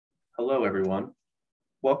Hello, everyone.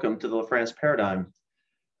 Welcome to the LaFrance Paradigm.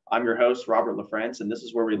 I'm your host, Robert LaFrance, and this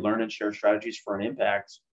is where we learn and share strategies for an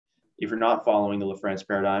impact. If you're not following the LaFrance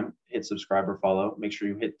Paradigm, hit subscribe or follow. Make sure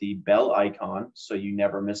you hit the bell icon so you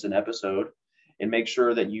never miss an episode. And make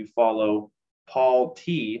sure that you follow Paul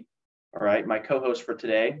T. All right, my co-host for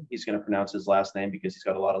today. He's going to pronounce his last name because he's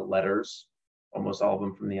got a lot of letters, almost all of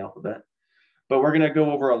them from the alphabet. But we're going to go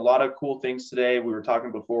over a lot of cool things today. We were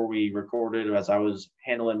talking before we recorded as I was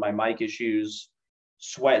handling my mic issues,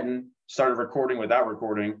 sweating, started recording without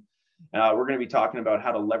recording. We're going to be talking about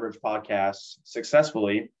how to leverage podcasts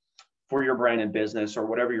successfully for your brand and business or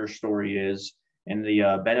whatever your story is, and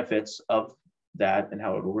the benefits of that and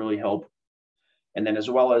how it will really help. And then as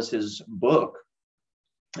well as his book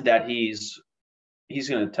that he's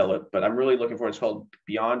going to tell it, but I'm really looking for it. It's called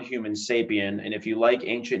Beyond Homo Sapien. And if you like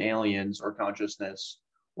ancient aliens or consciousness,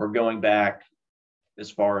 or going back as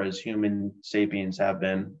far as human sapiens have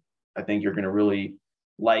been, I think you're going to really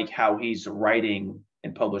like how he's writing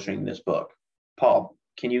and publishing this book. Paul,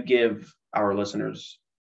 can you give our listeners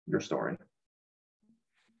your story?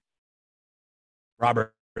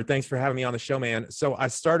 Robert, thanks for having me on the show, man. So I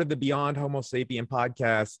started the Beyond Homo Sapien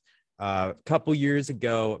podcast a couple years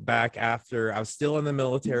ago, back after I was still in the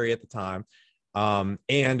military at the time.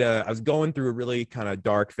 I was going through a really kind of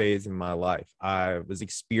dark phase in my life. I was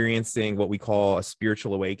experiencing what we call a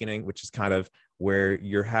spiritual awakening, which is kind of where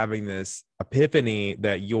you're having this epiphany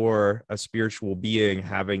that you're a spiritual being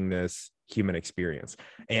having this human experience.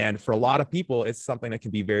 And for a lot of people, it's something that can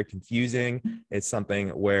be very confusing. It's something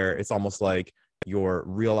where it's almost like you're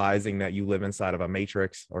realizing that you live inside of a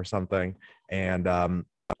matrix or something. And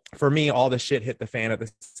for me, all the shit hit the fan at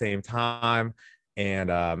the same time.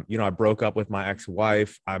 And, I broke up with my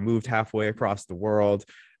ex-wife. I moved halfway across the world.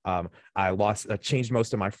 I changed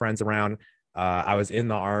most of my friends around. I was in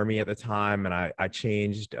the Army at the time, and I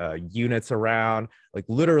changed units around. Like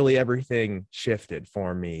literally everything shifted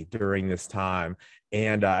for me during this time.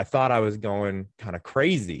 And I thought I was going kind of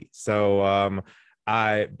crazy. So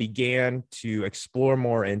I began to explore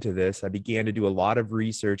more into this. I began to do a lot of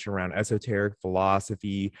research around esoteric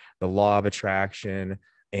philosophy, the law of attraction,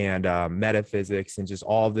 and metaphysics, and just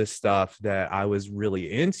all this stuff that I was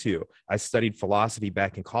really into. I studied philosophy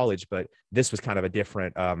back in college, but this was kind of a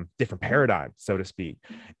different paradigm, so to speak.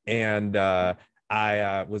 And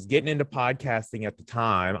I was getting into podcasting at the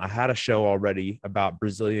time. I had a show already about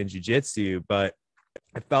Brazilian Jiu-Jitsu, but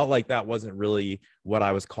I felt like that wasn't really what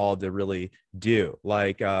I was called to really do.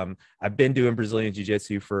 Like I've been doing Brazilian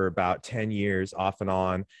Jiu-Jitsu for about 10 years off and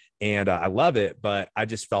on, and I love it, but I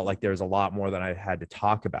just felt like there was a lot more that I had to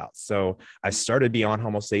talk about. So I started Beyond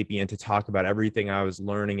Homo Sapien to talk about everything I was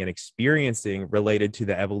learning and experiencing related to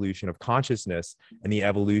the evolution of consciousness and the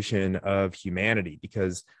evolution of humanity.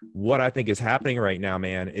 Because what I think is happening right now,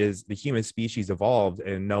 man, is the human species evolved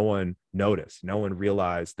and no one noticed. No one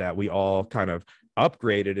realized that we all kind of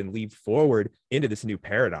upgraded and leaped forward into this new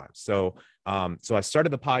paradigm. So I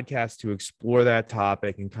started the podcast to explore that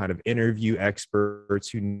topic and kind of interview experts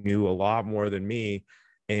who knew a lot more than me,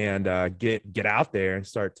 and get out there and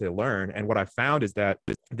start to learn. And what I found is that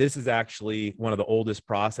this is actually one of the oldest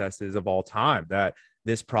processes of all time, that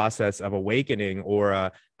this process of awakening,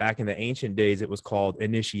 or back in the ancient days, it was called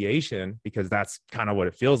initiation, because that's kind of what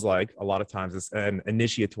it feels like. A lot of times it's an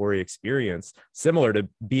initiatory experience, similar to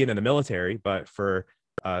being in the military, but for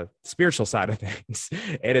spiritual side of things.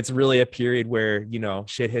 And it's really a period where,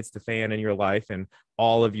 shit hits the fan in your life and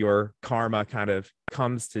all of your karma kind of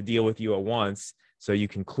comes to deal with you at once, so you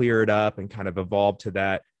can clear it up and kind of evolve to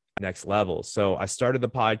that next level. So I started the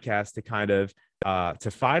podcast to kind of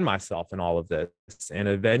to find myself in all of this. And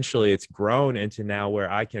eventually it's grown into now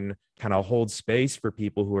where I can kind of hold space for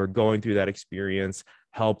people who are going through that experience,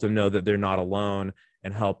 help them know that they're not alone,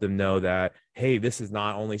 and help them know that, hey, this is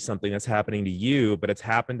not only something that's happening to you, but it's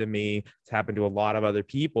happened to me. It's happened to a lot of other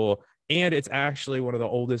people. And it's actually one of the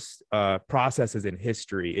oldest processes in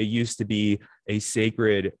history. It used to be a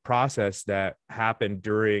sacred process that happened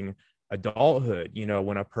during adulthood.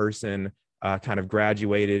 When a person kind of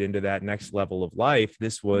graduated into that next level of life,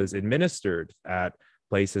 this was administered at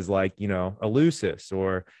places like, Eleusis,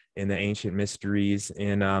 or in the ancient mysteries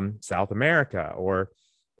in South America, or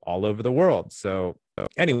all over the world. So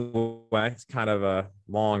anyway, it's kind of a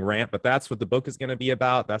long rant, but that's what the book is going to be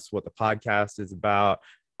about. That's what the podcast is about.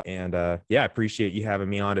 And I appreciate you having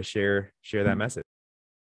me on to share that message.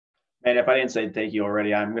 Man, if I didn't say thank you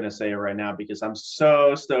already, I'm going to say it right now because I'm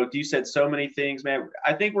so stoked. You said so many things, man.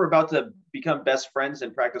 I think we're about to become best friends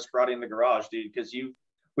and practice karate in the garage, dude, because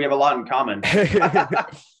we have a lot in common. I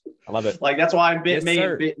love it. Like, that's why I'm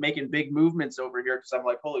making big movements over here, because I'm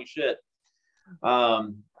like, holy shit.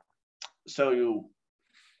 So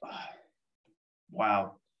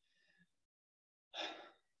wow.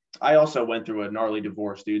 I also went through a gnarly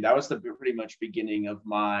divorce, dude. That was the pretty much beginning of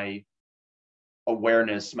my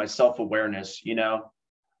awareness, my self-awareness,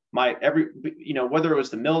 whether it was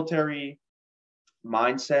the military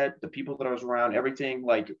mindset, the people that I was around, everything,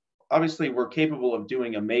 like, obviously we're capable of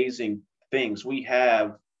doing amazing things. We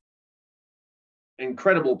have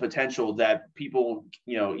incredible potential that people,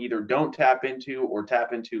 either don't tap into or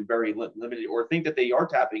tap into very limited, or think that they are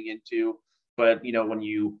tapping into. But, when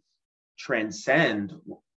you transcend,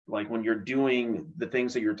 like when you're doing the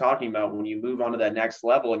things that you're talking about, when you move on to that next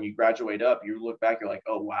level and you graduate up, you look back, you're like,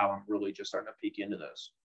 oh, wow, I'm really just starting to peek into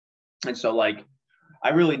this. And so, like, I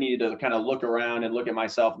really needed to kind of look around and look at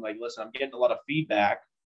myself and like, listen, I'm getting a lot of feedback.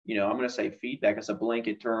 I'm going to say feedback as a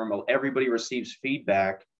blanket term. Everybody receives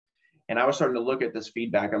feedback. And I was starting to look at this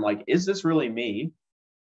feedback. I'm like, is this really me,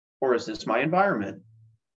 or is this my environment?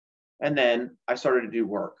 And then I started to do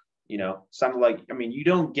work. Something like, you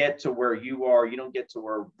don't get to where you are, you don't get to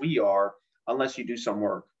where we are unless you do some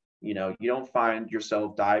work. You don't find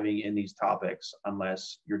yourself diving in these topics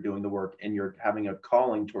unless you're doing the work and you're having a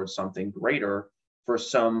calling towards something greater, for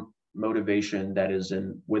some motivation that is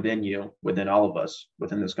within you, within all of us,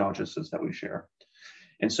 within this consciousness that we share.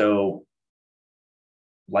 And so,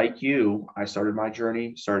 like you, I started my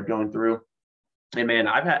journey, started going through. And man,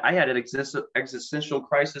 I had an existential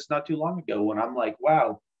crisis not too long ago when I'm like,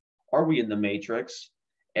 wow, are we in the matrix?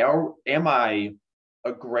 Am I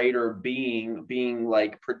a greater being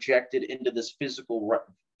like projected into this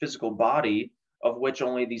physical body, of which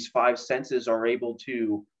only these five senses are able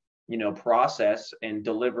to, process and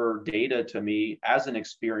deliver data to me as an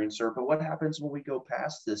experiencer? But what happens when we go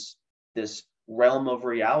past this realm of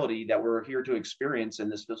reality that we're here to experience in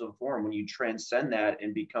this physical form? When you transcend that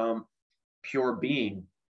and become pure being,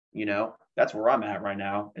 that's where I'm at right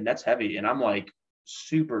now. And that's heavy. And I'm like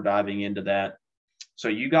super diving into that. So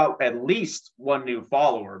you got at least one new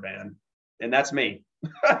follower, man. And that's me.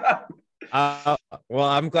 Well,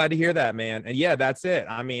 I'm glad to hear that, man. And yeah, that's it.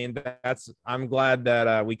 I'm glad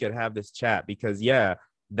that we could have this chat, because yeah,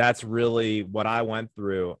 that's really what I went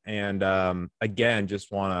through. And again,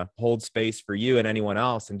 just want to hold space for you and anyone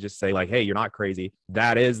else and just say, like, hey, you're not crazy.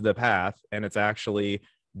 That is the path. And it's actually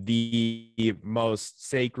the most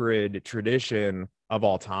sacred tradition of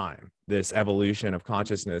all time, this evolution of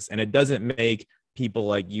consciousness. And it doesn't make people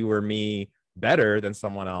like you or me better than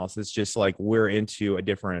someone else. It's just like we're into a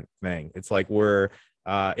different thing. It's like we're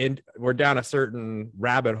down a certain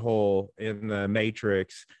rabbit hole in the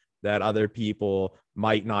matrix that other people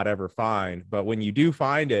might not ever find. But when you do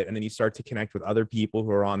find it, and then you start to connect with other people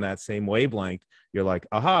who are on that same wavelength, you're like,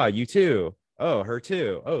 aha, you too. Oh, her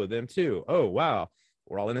too. Oh, them too. Oh, wow,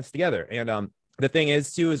 we're all in this together. And the thing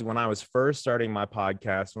is too, is when I was first starting my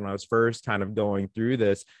podcast, when I was first kind of going through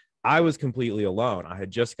this, I was completely alone. I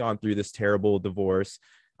had just gone through this terrible divorce.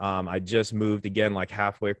 I just moved again, like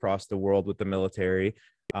halfway across the world with the military.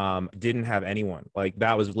 Didn't have anyone. Like,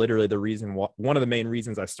 that was literally the reason, one of the main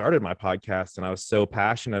reasons I started my podcast. And I was so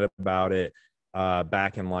passionate about it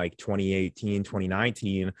back in like 2018,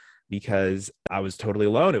 2019, because I was totally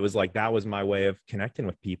alone. It was like, that was my way of connecting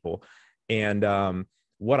with people. And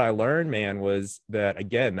what I learned, man, was that,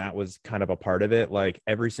 again, that was kind of a part of it. Like,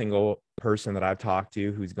 every single person that I've talked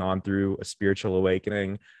to who's gone through a spiritual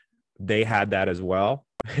awakening, they had that as well,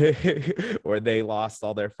 or they lost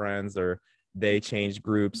all their friends, or they changed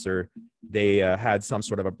groups, or they had some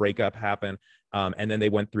sort of a breakup happen. And then they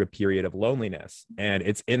went through a period of loneliness. And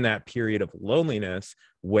it's in that period of loneliness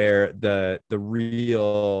where the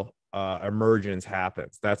real emergence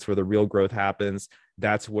happens. That's where the real growth happens.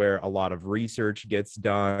 That's where a lot of research gets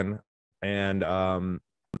done. And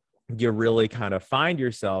you really kind of find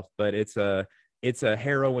yourself, but it's a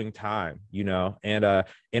harrowing time, And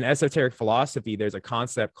in esoteric philosophy, there's a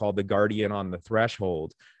concept called the guardian on the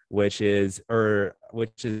threshold, which is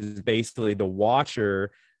basically the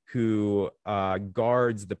watcher who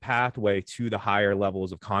guards the pathway to the higher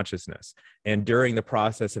levels of consciousness. And during the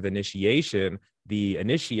process of initiation, the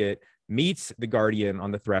initiate meets the guardian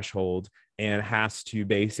on the threshold and has to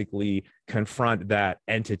basically confront that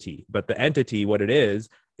entity. But the entity, what it is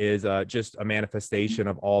just a manifestation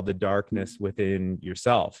of all the darkness within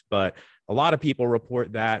yourself. But a lot of people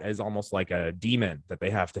report that as almost like a demon that they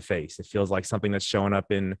have to face. It feels like something that's showing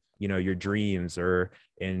up in, your dreams or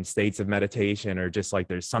in states of meditation, or just like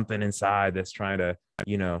there's something inside that's trying to,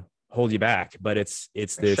 hold you back. But it's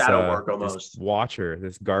this shadow work almost. This watcher,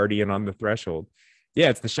 this guardian on the threshold. Yeah,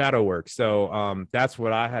 it's the shadow work. So that's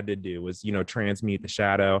what I had to do, was, transmute the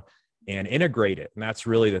shadow and integrate it. And that's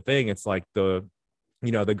really the thing. It's like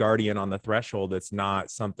the guardian on the threshold. It's not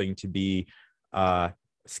something to be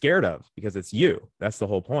scared of, because it's you. That's the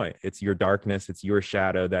whole point. It's your darkness, it's your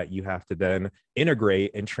shadow that you have to then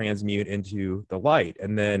integrate and transmute into the light.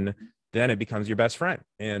 And then it becomes your best friend.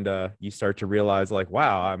 And you start to realize, like,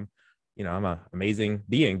 wow, I'm an amazing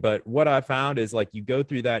being. But what I found is, like, you go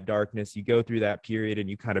through that darkness, you go through that period, and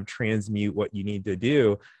you kind of transmute what you need to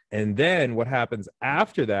do. And then what happens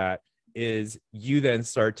after that is you then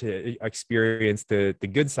start to experience the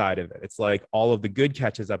good side of it. It's like all of the good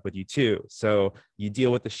catches up with you too. So you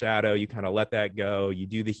deal with the shadow, you kind of let that go, you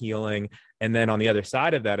do the healing. And then on the other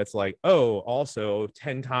side of that, it's like, oh, also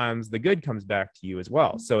 10 times the good comes back to you as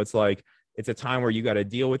well. So it's like, it's a time where you got to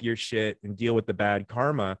deal with your shit and deal with the bad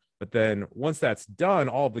karma. But then once that's done,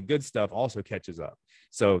 all the good stuff also catches up.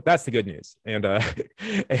 So that's the good news. And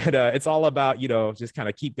it's all about, just kind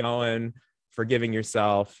of keep going, forgiving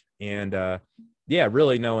yourself, and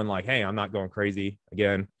really knowing, like, hey, I'm not going crazy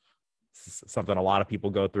again. Something a lot of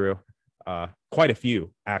people go through, quite a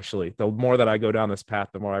few, actually. The more that I go down this path,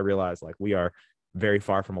 the more I realize, like, we are very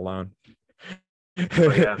far from alone.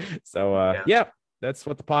 Oh, yeah. So that's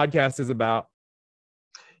what the podcast is about.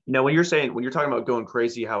 When you're talking about going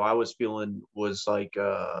crazy, how I was feeling was like,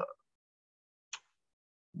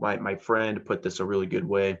 my friend put this a really good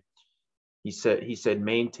way. He said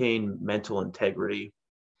maintain mental integrity.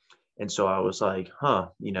 And so I was like,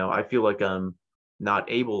 I feel like I'm not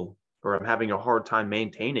able, or I'm having a hard time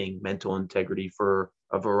maintaining mental integrity for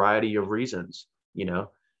a variety of reasons,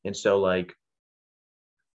 And so, like,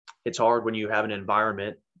 it's hard when you have an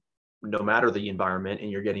environment, no matter the environment, and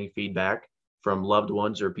you're getting feedback from loved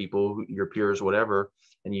ones or people, your peers, whatever,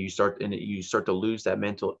 and you start to lose that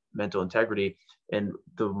mental integrity. And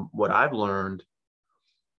what I've learned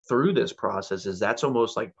through this process is that's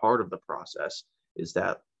almost like part of the process, is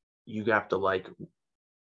that you have to, like,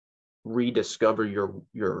 rediscover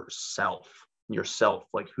yourself,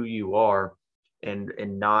 like who you are, and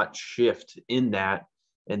not shift in that.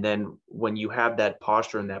 And then when you have that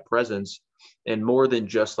posture and that presence, and more than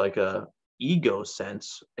just like a ego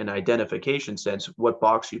sense, an identification sense, what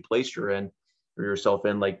box you place yourself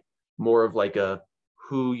in, like more of like a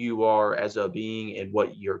who you are as a being and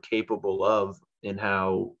what you're capable of, and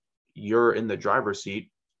how you're in the driver's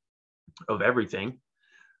seat of everything.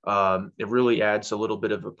 It really adds a little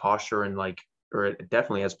bit of a posture, and or it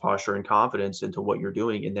definitely has posture and confidence into what you're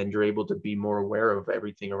doing. And then you're able to be more aware of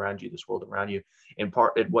everything around you, this world around you. And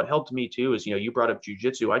what helped me too is, you brought up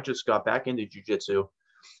jujitsu. I just got back into jujitsu.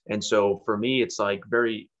 And so for me, it's like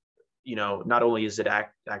very, not only is it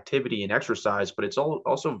activity and exercise, but it's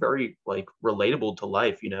also very, like, relatable to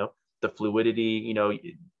life, the fluidity,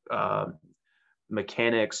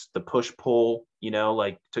 mechanics, the push pull,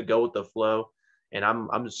 like to go with the flow. And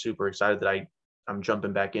I'm super excited that I'm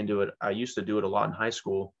jumping back into it. I used to do it a lot in high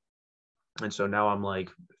school. And so now I'm like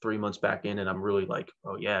 3 months back in, and I'm really like,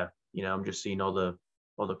 oh yeah, I'm just seeing all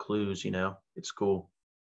the clues, it's cool.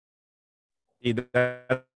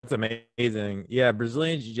 That's amazing. Yeah,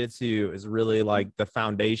 Brazilian Jiu-Jitsu is really like the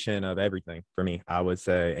foundation of everything for me, I would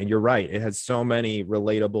say. And you're right, it has so many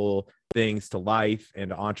relatable things to life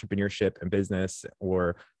and entrepreneurship and business,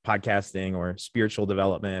 or podcasting, or spiritual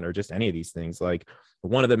development, or just any of these things. Like,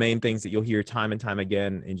 one of the main things that you'll hear time and time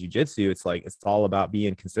again in jiu-jitsu, it's like, it's all about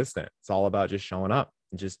being consistent. It's all about just showing up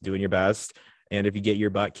and just doing your best. And if you get your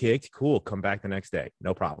butt kicked, cool, come back the next day,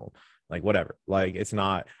 no problem. Like, whatever. Like, if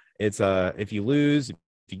you lose, if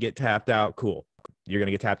you get tapped out, cool, you're going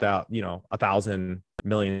to get tapped out, 1,000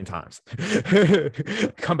 million times.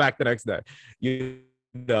 Come back the next day,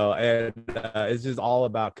 and it's just all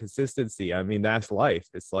about consistency. I mean, that's life.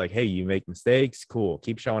 It's like, hey, you make mistakes, cool,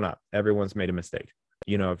 keep showing up. Everyone's made a mistake.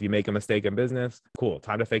 If you make a mistake in business, cool,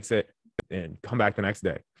 time to fix it and come back the next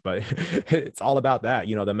day. But it's all about that,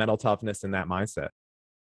 the mental toughness and that mindset.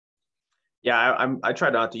 Yeah, I try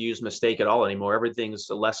not to use mistake at all anymore. Everything's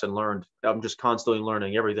a lesson learned. I'm just constantly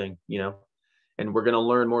learning everything, and we're going to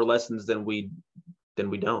learn more lessons than we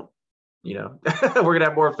don't, we're going to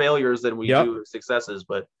have more failures than we do successes,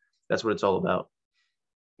 but that's what it's all about.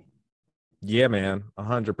 Yeah, man.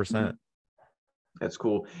 100%. That's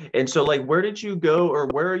cool. And so, like, where did you go, or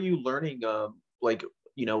where are you learning? Like,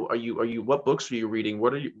 are you, what books are you reading?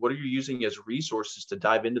 What are you using as resources to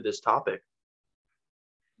dive into this topic?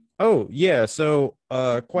 Oh, yeah. So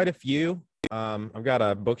quite a few. I've got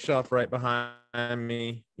a bookshelf right behind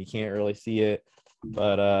me. You can't really see it,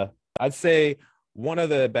 but I'd say one of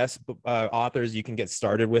the best authors you can get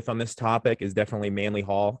started with on this topic is definitely Manly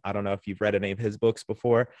Hall. I don't know if you've read any of his books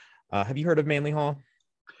before. Have you heard of Manly Hall?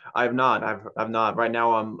 I've not. I've not. Right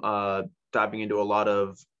now, I'm diving into a lot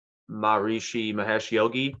of Maharishi Mahesh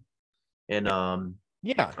Yogi, and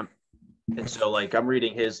Yeah. And so like I'm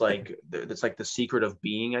reading his like it's like The Secret of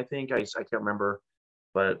Being, I think. I can't remember,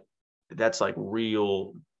 but that's like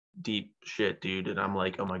real deep shit, dude. And I'm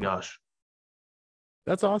like, oh my gosh.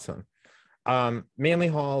 That's awesome. Manly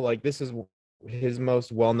Hall, like this is his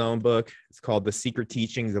most well-known book. It's called The Secret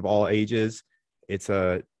Teachings of All Ages. It's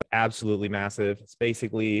a absolutely massive. It's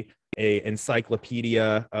basically a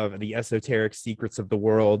encyclopedia of the esoteric secrets of the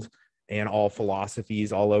world and all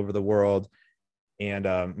philosophies all over the world. And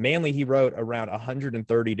Manly, he wrote around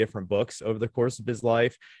 130 different books over the course of his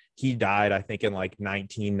life. He died, I think, in like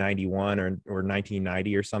 1991 or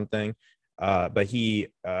 1990 or something. But he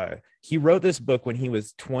wrote this book when he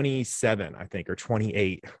was 27, I think, or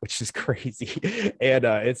 28, which is crazy. And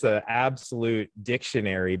it's an absolute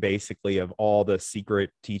dictionary, basically, of all the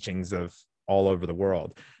secret teachings of all over the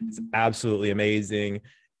world. It's absolutely amazing.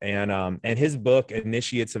 And his book,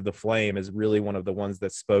 Initiates of the Flame, is really one of the ones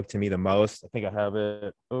that spoke to me the most. I think I have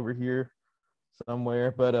it over here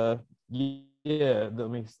somewhere. But yeah, let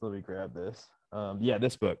me grab this. Yeah,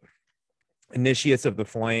 this book, Initiates of the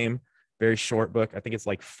Flame. Very short book. I think it's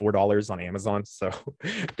like $4 on Amazon. So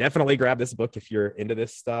definitely grab this book if you're into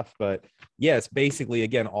this stuff. But yeah, it's basically,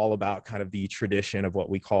 again, all about kind of the tradition of what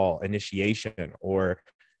we call initiation, or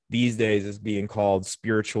these days is being called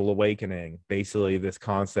spiritual awakening. Basically, this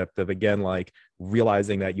concept of, again, like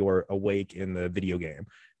realizing that you're awake in the video game,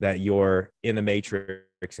 that you're in the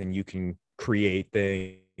matrix and you can create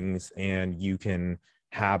things and you can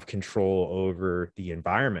have control over the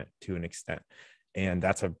environment to an extent. And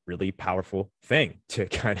that's a really powerful thing to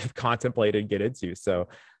kind of contemplate and get into. So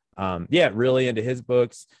yeah, really into his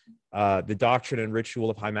books. The Doctrine and Ritual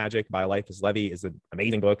of High Magic by Eliphas Levi is an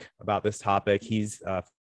amazing book about this topic. He's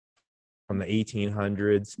from the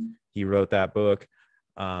 1800s. He wrote that book.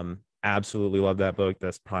 Absolutely love that book.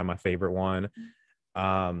 That's probably my favorite one.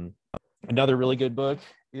 Another really good book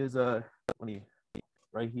is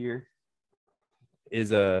right here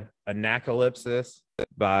is a Anacalypsis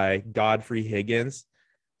by Godfrey Higgins.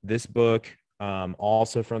 This book,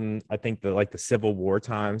 also from, I think, the Civil War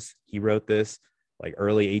times. He wrote this like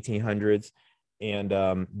early 1800s.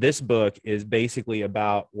 And this book is basically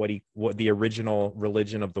about what the original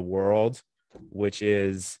religion of the world, which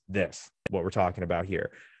is this, what we're talking about here.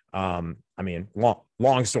 I mean,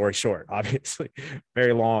 long story short, obviously,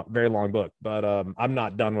 very long book, but I'm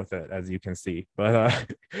not done with it, as you can see.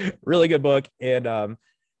 But really good book. And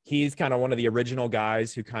he's kind of one of the original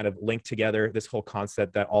guys who kind of linked together this whole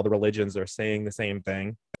concept that all the religions are saying the same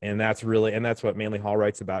thing. And that's what Manly Hall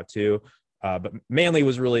writes about too. But Manly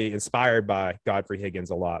was really inspired by Godfrey Higgins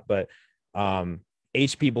a lot. But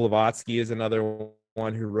H.P. Blavatsky is another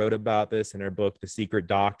one who wrote about this in her book, The Secret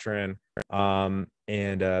Doctrine. And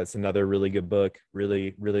it's another really good book,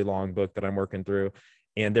 really, really long book that I'm working through.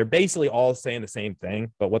 And they're basically all saying the same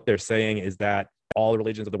thing. But what they're saying is that all the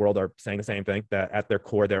religions of the world are saying the same thing, that at their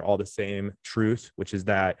core, they're all the same truth, which is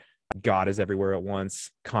that God is everywhere at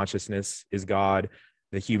once. Consciousness is God.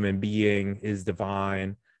 The human being is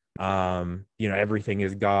divine. Everything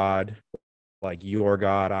is God. Like, you're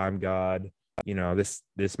God, I'm God.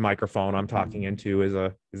 This microphone I'm talking into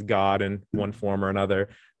is God in one form or another.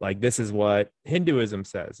 Like, this is what Hinduism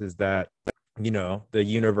says, is that the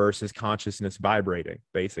universe is consciousness vibrating,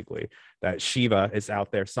 basically, that Shiva is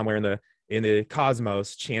out there somewhere in the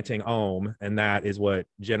cosmos chanting Om, and that is what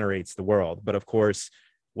generates the world. But of course,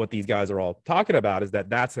 what these guys are all talking about is that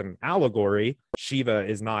that's an allegory. Shiva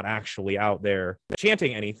is not actually out there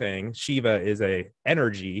chanting anything. Shiva is a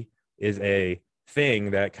energy, is a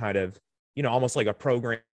thing that kind of, almost like a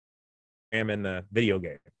program in the video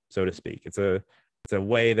game, so to speak. It's a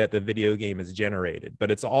way that the video game is generated, but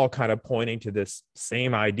it's all kind of pointing to this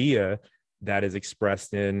same idea that is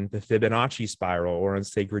expressed in the Fibonacci spiral or in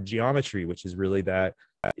sacred geometry, which is really that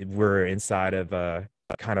we're inside of a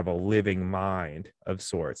kind of a living mind of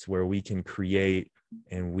sorts, where we can create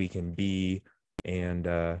and we can be, and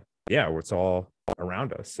where it's all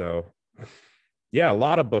around us. So yeah, a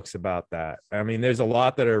lot of books about that. I mean, there's a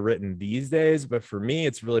lot that are written these days, but for me,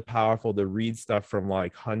 it's really powerful to read stuff from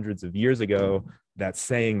like hundreds of years ago that's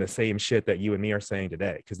saying the same shit that you and me are saying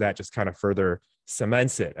today, because that just kind of further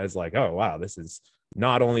cements it as like, oh, wow, this is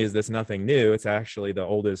not only is this nothing new, it's actually the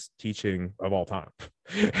oldest teaching of all time,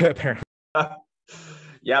 apparently.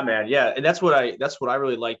 Yeah, man. Yeah. And that's what I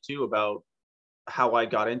really like too about how I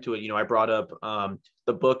got into it. I brought up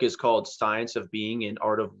the book is called Science of Being and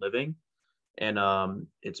Art of Living. And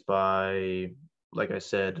it's by, like I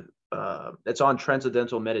said, it's on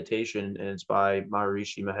transcendental meditation, and it's by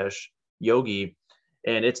Maharishi Mahesh Yogi.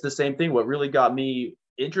 And it's the same thing. What really got me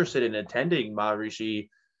interested in attending Maharishi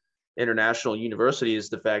International University is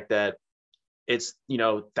the fact that it's,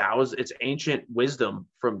 it's ancient wisdom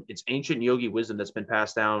it's ancient yogi wisdom that's been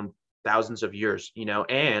passed down thousands of years,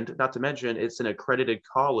 and not to mention it's an accredited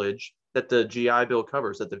college that the GI Bill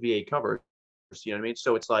covers, that the VA covers, you know what I mean?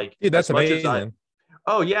 So it's like, Dude, that's as much as amazing.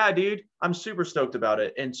 oh yeah, dude, I'm super stoked about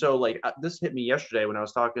it. And so like this hit me yesterday when I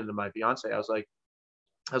was talking to my fiance. I was like,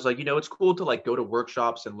 it's cool to like go to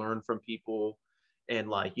workshops and learn from people. And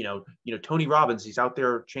like, Tony Robbins, he's out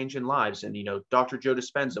there changing lives. And, Dr. Joe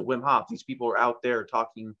Dispenza, Wim Hof, these people are out there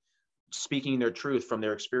speaking their truth from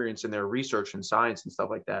their experience and their research and science and stuff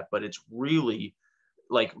like that. But it's really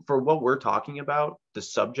like, for what we're talking about, the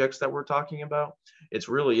subjects that we're talking about, it's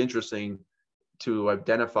really interesting to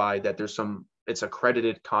identify that it's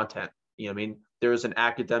accredited content. You know what I mean? There's an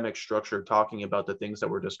academic structure talking about the things that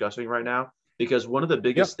we're discussing right now. Because one of the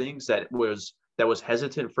biggest things that was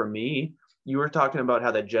hesitant for me, you were talking about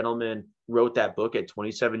how that gentleman wrote that book at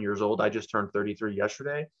 27 years old. I just turned 33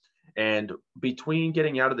 yesterday. And between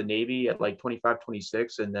getting out of the Navy at like 25,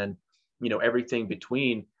 26, and then, everything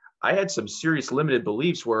between, I had some serious limited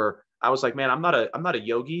beliefs where I was like, man, I'm not a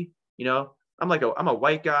yogi, I'm a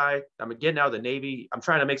white guy. I'm getting out of the Navy. I'm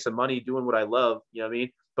trying to make some money doing what I love. You know what I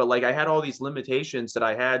mean? But like, I had all these limitations that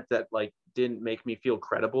I had that like didn't make me feel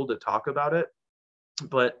credible to talk about it.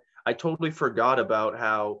 But I totally forgot about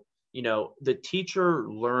how, the teacher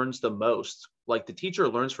learns the most. Like, the teacher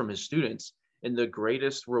learns from his students, and the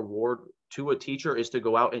greatest reward to a teacher is to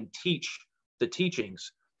go out and teach the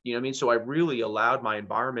teachings. You know what I mean? So I really allowed my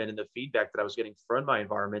environment and the feedback that I was getting from my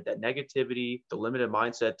environment, that negativity, the limited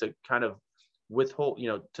mindset, to kind of withhold,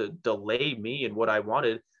 to delay me and what I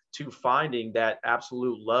wanted, to finding that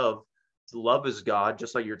absolute love. Love is God,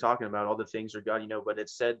 just like you're talking about, all the things are God, but it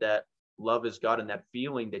said that love is God, and that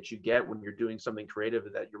feeling that you get when you're doing something creative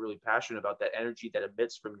that you're really passionate about, that energy that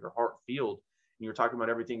emits from your heart field. And you're talking about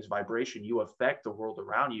everything's vibration. You affect the world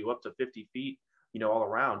around you up to 50 feet, all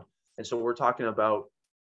around. And so we're talking about,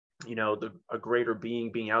 a greater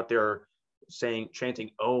being out there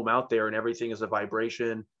chanting Om out there, and everything is a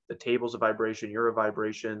vibration. The table's a vibration. You're a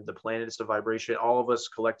vibration. The planet is a vibration. All of us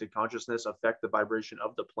collected consciousness affect the vibration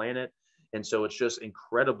of the planet. And so it's just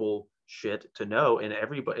incredible shit to know. And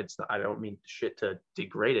everybody, I don't mean shit to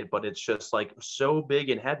degrade it, but it's just like so big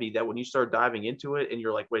and heavy that when you start diving into it and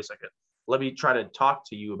you're like, wait a second, let me try to talk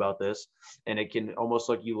to you about this. And it can almost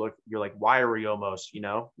you're like wiry almost,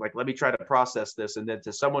 like, let me try to process this. And then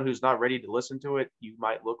to someone who's not ready to listen to it, you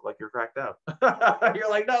might look like you're cracked out. You're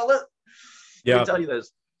like, no, let me tell you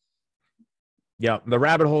this. Yeah. The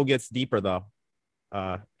rabbit hole gets deeper though.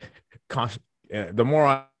 The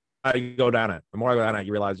more I go down it,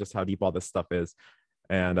 you realize just how deep all this stuff is,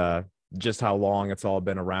 and just how long it's all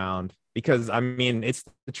been around. Because I mean, it's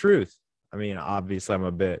the truth. I mean, obviously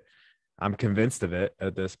I'm convinced of it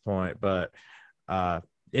at this point, but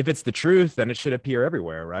if it's the truth, then it should appear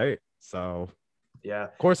everywhere, right? So yeah,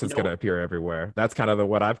 of course it's going to appear everywhere. That's kind of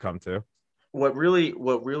what I've come to. What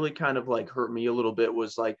really kind of like hurt me a little bit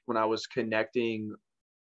was like when I was connecting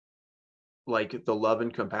like the love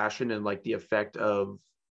and compassion and like the effect of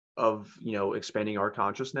expanding our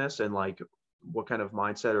consciousness, and like what kind of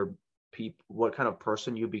mindset or what kind of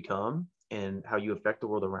person you become and how you affect the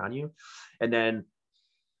world around you. And then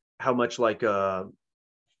how much like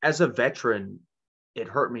as a veteran, it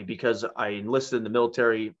hurt me because I enlisted in the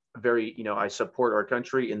military. I support our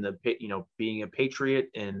country in the, being a patriot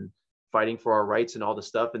and fighting for our rights and all the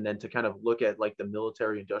stuff. And then to kind of look at like the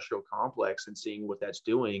military industrial complex and seeing what that's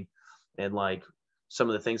doing, and like some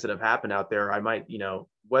of the things that have happened out there, I might,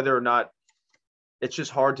 whether or not, it's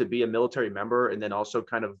just hard to be a military member and then also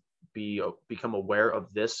kind of become aware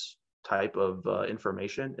of this type of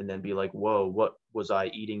information, and then be like, whoa, what was I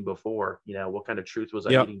eating before? What kind of truth was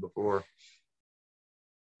I eating before?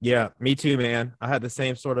 Yeah, me too, man. I had the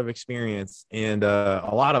same sort of experience, and a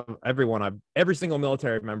lot of every single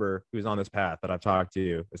military member who's on this path that I've talked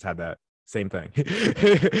to has had that same thing.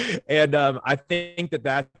 And I think that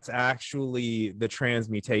that's actually the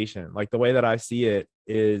transmutation. Like, the way that I see it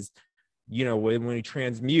is, when we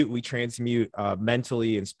transmute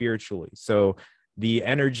mentally and spiritually. So the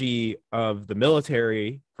energy of the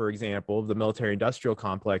military, for example, the military industrial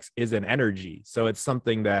complex, is an energy. So it's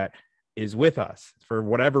something that is with us for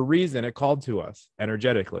whatever reason. It called to us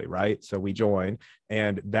energetically, right? So we joined,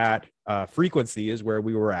 and that frequency is where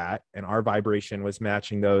we were at, and our vibration was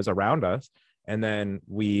matching those around us. And then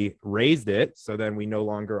we raised it, so then we no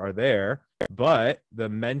longer are there, but the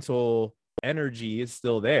mental energy is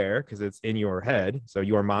still there because it's in your head. So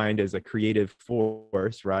your mind is a creative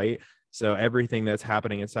force, right? So everything that's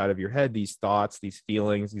happening inside of your head, these thoughts, these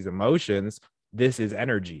feelings, these emotions, this is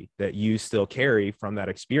energy that you still carry from that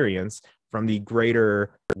experience from the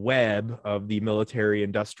greater web of the military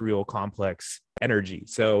industrial complex energy.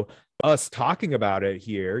 So us talking about it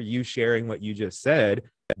here, you sharing what you just said,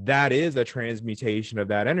 that is a transmutation of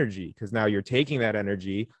that energy, because now you're taking that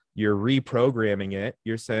energy, you're reprogramming it.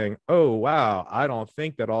 You're saying, oh, wow, I don't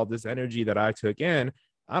think that all this energy that I took in,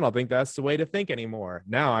 I don't think that's the way to think anymore.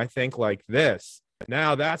 Now I think like this.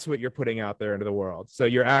 Now that's what you're putting out there into the world. So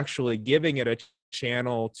you're actually giving it a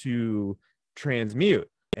channel to transmute.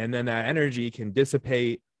 And then that energy can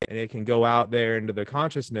dissipate and it can go out there into the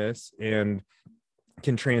consciousness and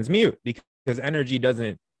can transmute, because energy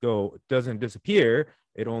doesn't disappear.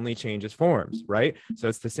 It only changes forms, right? So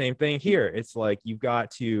it's the same thing here. It's like, you've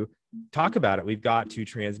got to talk about it. We've got to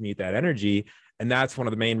transmute that energy. And that's one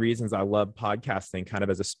of the main reasons I love podcasting kind of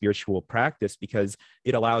as a spiritual practice, because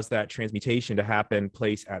it allows that transmutation to happen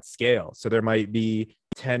place at scale. So there might be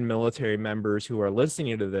 10 military members who are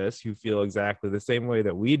listening to this who feel exactly the same way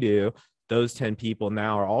that we do. Those 10 people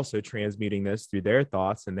now are also transmuting this through their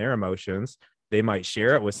thoughts and their emotions. They might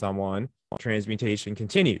share it with someone. Transmutation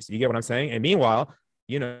continues. You get what I'm saying? And meanwhile,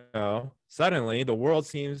 suddenly the world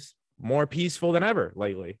seems more peaceful than ever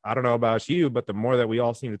lately. I don't know about you, but the more that we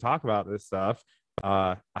all seem to talk about this stuff,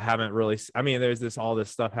 I haven't really, there's all this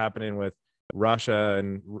stuff happening with Russia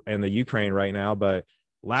and the Ukraine right now, but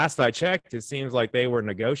last I checked, it seems like they were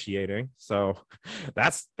negotiating. So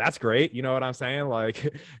that's great. You know what I'm saying?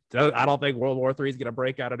 Like, I don't think World War III is going to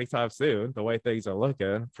break out anytime soon. The way things are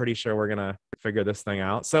looking, pretty sure we're going to figure this thing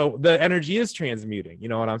out. So the energy is transmuting. You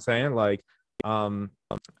know what I'm saying? Like,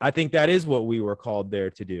 I think that is what we were called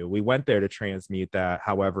there to do. We went there to transmute that,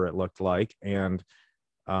 however it looked like. And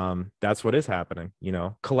that's what is happening,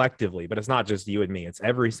 collectively. But it's not just you and me. It's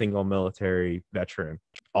every single military veteran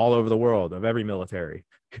all over the world, of every military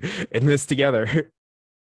in this together.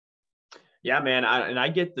 Yeah, man. I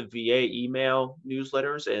get the VA email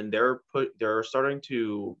newsletters, and they're starting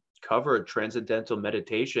to cover transcendental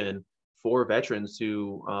meditation for veterans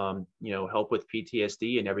to help with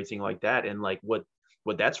PTSD and everything like that. And like what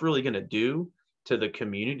that's really going to do to the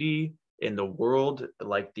community in the world,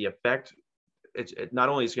 like the effect, it not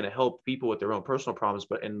only is going to help people with their own personal problems,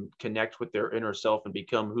 but and connect with their inner self and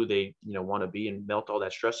become who they want to be, and melt all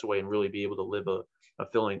that stress away and really be able to live a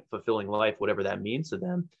fulfilling life, whatever that means to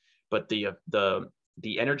them. But the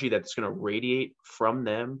energy that's going to radiate from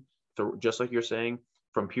them, just like you're saying,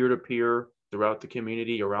 from peer to peer throughout the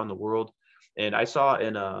community around the world. And I saw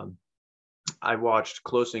I watched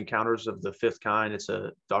Close Encounters of the Fifth Kind. It's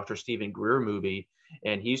a Dr. Stephen Greer movie.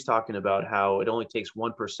 And he's talking about how it only takes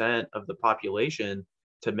 1% of the population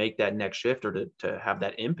to make that next shift, or to have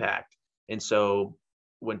that impact. And so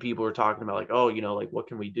when people are talking about like, oh, like, what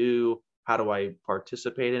can we do? How do I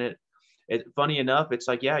participate in it? Funny enough, it's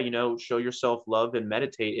like, yeah, show yourself love and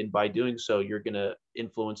meditate. And by doing so, you're going to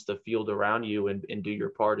influence the field around you and do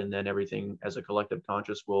your part. And then everything as a collective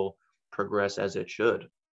conscious will progress as it should.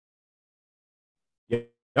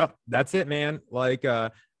 Yep, that's it, man. Like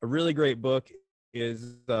a really great book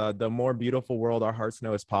is The More Beautiful World Our Hearts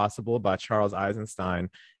Know Is Possible by Charles Eisenstein.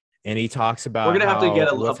 And he talks about we're gonna have to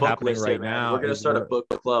get a what's book happening list right here, now. We're gonna start a book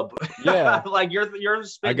club. Yeah. Like you're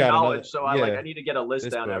spitting knowledge. So I need to get a list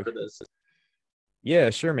down book. after this.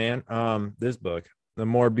 Yeah, sure, man. This book, The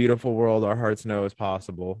More Beautiful World Our Hearts Know Is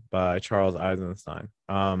Possible by Charles Eisenstein.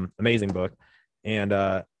 Amazing book.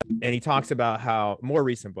 And he talks about how, more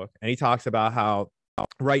recent book, and he talks about how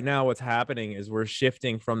right now what's happening is we're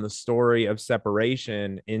shifting from the story of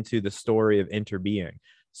separation into the story of interbeing.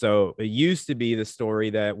 So it used to be the story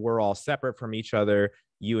that we're all separate from each other.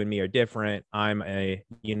 You and me are different. I'm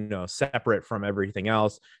separate from everything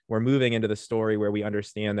else. We're moving into the story where we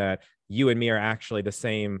understand that you and me are actually the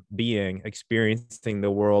same being, experiencing the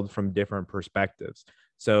world from different perspectives.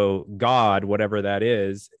 So God, whatever that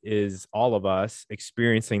is all of us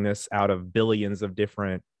experiencing this out of billions of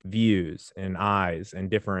different views and eyes and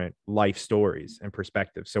different life stories and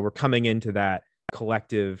perspectives. So we're coming into that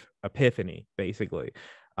collective epiphany, basically.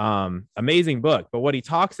 Amazing book. But what he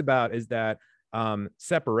talks about is that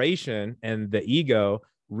separation and the ego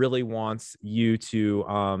really wants you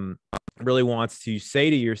to say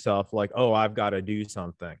to yourself, like, oh, I've got to do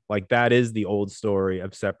something. Like, that is the old story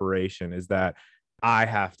of separation, is that I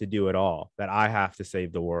have to do it all, that I have to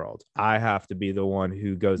save the world. I have to be the one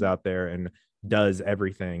who goes out there and does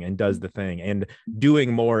everything and does the thing, and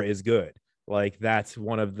doing more is good. Like, that's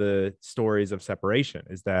one of the stories of separation,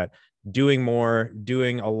 is that doing more,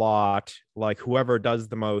 doing a lot, like whoever does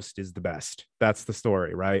the most is the best. That's the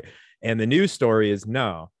story, right? And the new story is,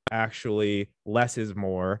 no, actually less is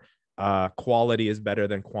more. Quality is better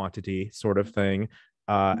than quantity, sort of thing.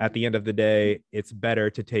 at the end of the day, it's better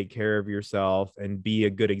to take care of yourself and be a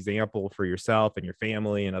good example for yourself and your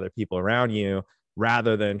family and other people around you,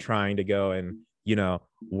 rather than trying to go and,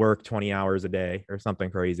 work 20 hours a day or something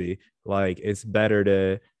crazy. Like, it's better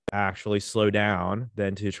to actually slow down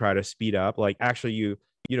than to try to speed up. Like, actually,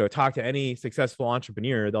 talk to any successful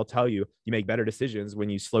entrepreneur, they'll tell you you make better decisions when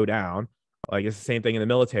you slow down. Like, it's the same thing in the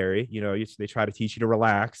military. They try to teach you to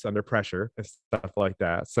relax under pressure and stuff like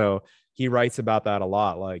that. So he writes about that a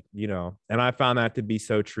lot. Like, and I found that to be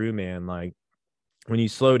so true, man. Like, when you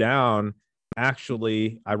slow down,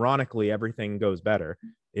 actually, ironically, everything goes better.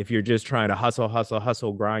 If you're just trying to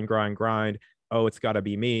hustle, grind, oh, it's got to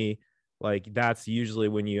be me. Like, that's usually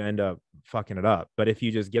when you end up fucking it up. But if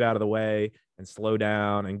you just get out of the way and slow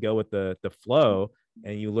down and go with the flow,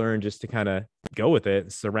 and you learn just to kind of go with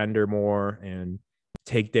it, surrender more, and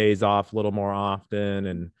take days off a little more often,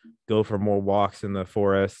 and go for more walks in the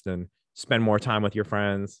forest, and spend more time with your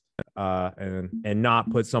friends, and not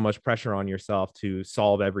put so much pressure on yourself to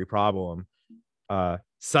solve every problem,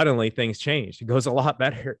 suddenly things change. It goes a lot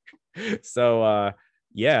better. So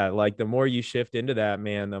yeah, like, the more you shift into that,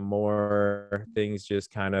 man, the more things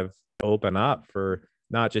just kind of open up for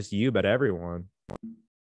not just you, but everyone.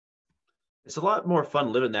 It's a lot more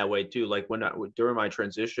fun living that way too. Like, during my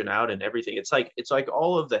transition out and everything, it's like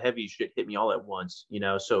all of the heavy shit hit me all at once,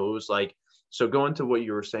 So it was like, so going to what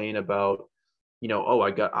you were saying about, oh,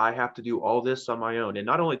 I have to do all this on my own. And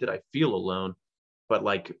not only did I feel alone, but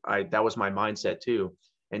like, that was my mindset too.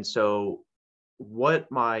 And so what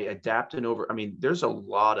my adapting over, I mean, there's a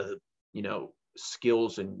lot of,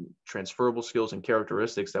 skills and transferable skills and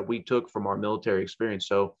characteristics that we took from our military experience.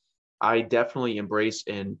 So I definitely embrace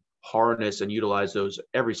and harness and utilize those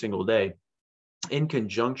every single day, in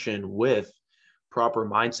conjunction with proper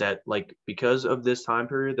mindset. Like, because of this time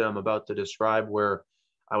period that I'm about to describe, where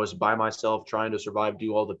I was by myself trying to survive,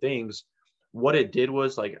 do all the things, what it did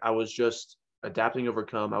was, like, I was just adapting,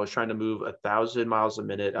 overcome. I was trying to move 1,000 miles a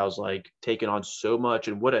minute. I was like taking on so much.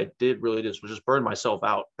 And what I did really was just burn myself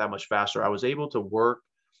out that much faster. I was able to work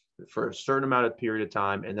for a certain amount of period of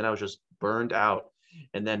time, and then I was just burned out.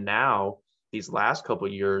 And then now, these last couple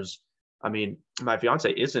of years, I mean, my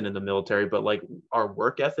fiance isn't in the military, but like, our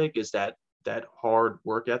work ethic is that hard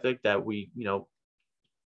work ethic that we,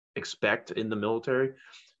 expect in the military.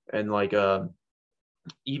 And like,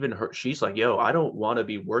 even her, she's like, yo, I don't want to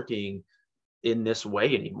be working in this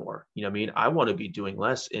way anymore. I mean, I want to be doing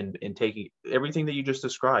less, and taking everything that you just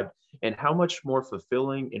described, and how much more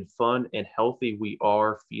fulfilling and fun and healthy we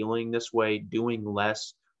are feeling this way, doing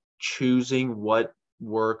less, choosing what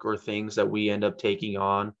work or things that we end up taking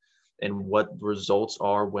on, and what results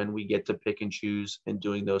are when we get to pick and choose and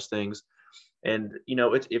doing those things. And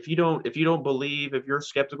it's, if you don't believe, if you're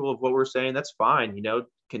skeptical of what we're saying, that's fine.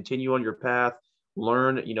 Continue on your path,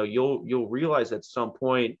 learn. You'll realize at some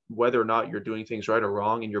point whether or not you're doing things right or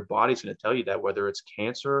wrong, and your body's going to tell you that, whether it's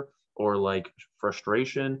cancer or like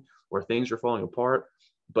frustration or things are falling apart.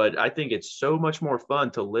 But I think it's so much more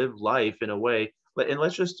fun to live life in a way. And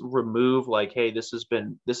let's just remove, like, hey, this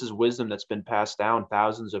is wisdom that's been passed down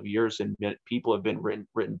thousands of years, and people have been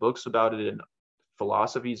written books about it, and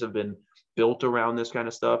philosophies have been built around this kind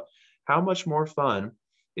of stuff. How much more fun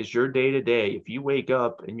is your day to day if you wake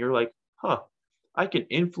up and you're like, I can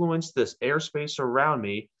influence this airspace around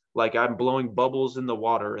me, like I'm blowing bubbles in the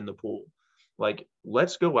water in the pool. Like,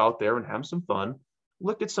 let's go out there and have some fun.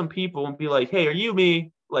 Look at some people and be like, hey, are you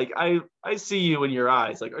me? Like, I see you in your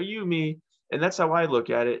eyes. Like, are you me? And that's how I look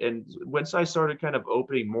at it. And once I started kind of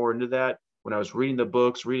opening more into that, when I was reading the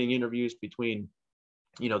books, reading interviews between,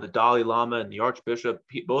 the Dalai Lama and the Archbishop,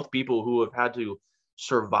 both people who have had to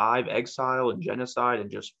survive exile and genocide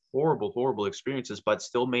and just horrible, horrible experiences, but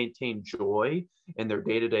still maintain joy in their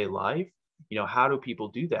day-to-day life. How do people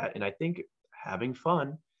do that? And I think having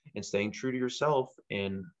fun and staying true to yourself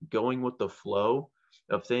and going with the flow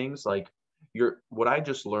of things, like, what I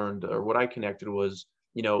just learned, or what I connected was,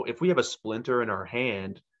 if we have a splinter in our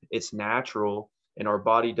hand, it's natural, and our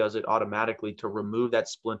body does it automatically to remove that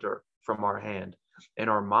splinter from our hand.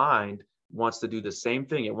 And our mind wants to do the same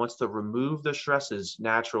thing. It wants to remove the stresses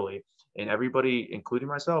naturally. And everybody, including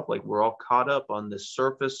myself, like, we're all caught up on this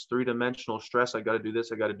surface 3-dimensional stress. I got to do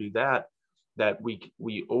this, I got to do that, that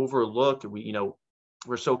we overlook.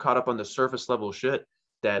 We're so caught up on the surface level shit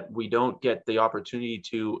that we don't get the opportunity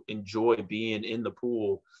to enjoy being in the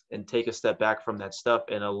pool and take a step back from that stuff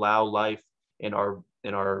and allow life in our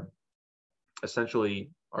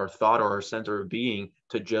essentially our thought or our center of being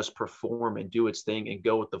to just perform and do its thing and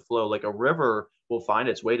go with the flow. Like, a river will find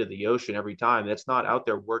its way to the ocean every time. It's not out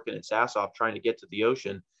there working its ass off trying to get to the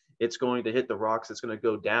ocean. It's going to hit the rocks. It's going to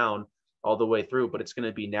go down all the way through, but it's going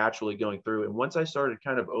to be naturally going through. And once I started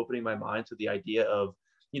kind of opening my mind to the idea of,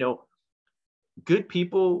 good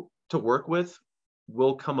people to work with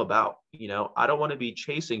will come about. I don't want to be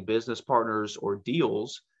chasing business partners or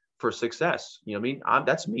deals for success. I mean,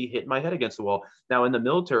 that's me hitting my head against the wall. Now in the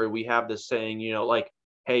military, we have this saying, like,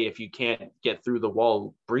 hey, if you can't get through the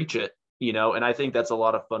wall, breach it. And I think that's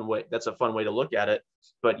a fun way to look at it.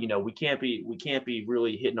 But we can't be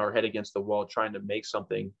really hitting our head against the wall trying to make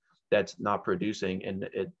something that's not producing. And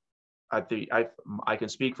I think I can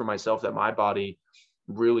speak for myself that my body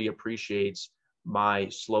really appreciates my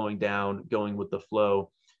slowing down, going with the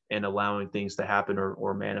flow, and allowing things to happen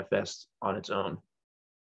or manifest on its own.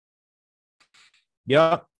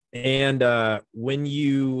 Yeah. And when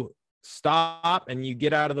you stop and you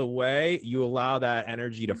get out of the way, you allow that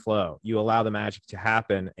energy to flow. You allow the magic to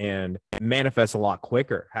happen and manifest a lot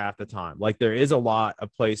quicker half the time. Like there is a lot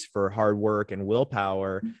of place for hard work and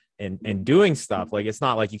willpower and doing stuff. Like it's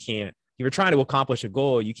not like if you're trying to accomplish a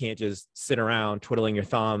goal, you can't just sit around twiddling your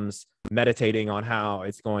thumbs, meditating on how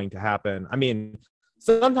it's going to happen. I mean,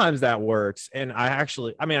 sometimes that works. And I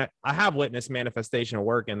have witnessed manifestation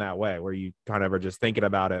work in that way where you kind of are just thinking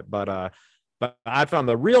about it. But I found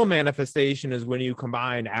the real manifestation is when you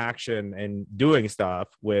combine action and doing stuff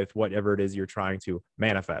with whatever it is you're trying to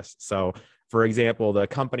manifest. So for example, the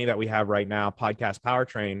company that we have right now, Podcast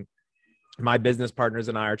Powertrain, my business partners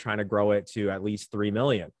and I are trying to grow it to at least 3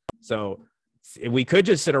 million. So we could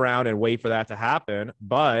just sit around and wait for that to happen.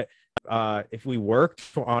 But if we worked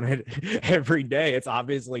on it every day, it's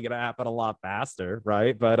obviously going to happen a lot faster.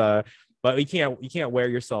 Right. But you can't wear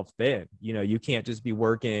yourself thin. You can't just be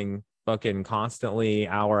working fucking constantly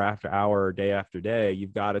hour after hour, day after day.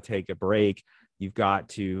 You've got to take a break. You've got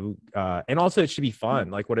to, and also it should be fun.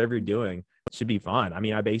 Like whatever you're doing should be fun. I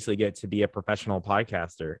mean, I basically get to be a professional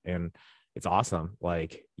podcaster and it's awesome.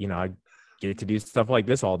 Like, I get to do stuff like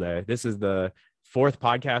this all day. This is the 4th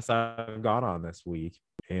podcast I've gone on this week.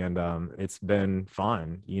 And it's been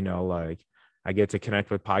fun, like I get to connect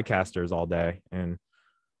with podcasters all day and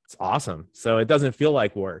it's awesome. So it doesn't feel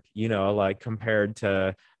like work, like compared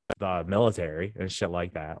to the military and shit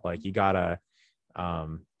like that. Like you gotta,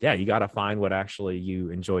 you gotta find what actually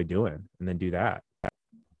you enjoy doing and then do that.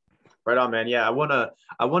 Right on, man. Yeah, I want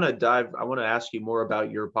to ask you more about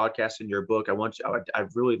your podcast and your book.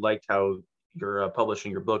 I've really liked how you're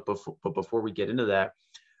publishing your book. But before we get into that,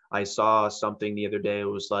 I saw something the other day. It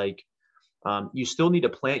was like, you still need to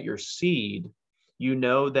plant your seed.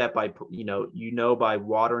 That by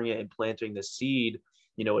watering it and planting the seed,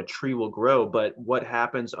 a tree will grow. But what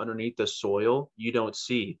happens underneath the soil, you don't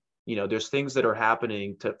see. There's things that are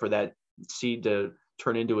happening for that seed to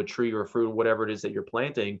turn into a tree or a fruit, or whatever it is that you're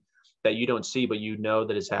planting, that you don't see, but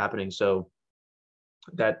that it's happening. So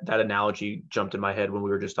that analogy jumped in my head when we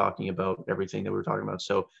were just talking about everything that we were talking about.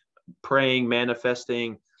 So praying,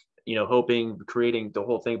 manifesting, hoping, creating the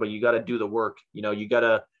whole thing, but you got to do the work. You got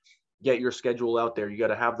to get your schedule out there. You got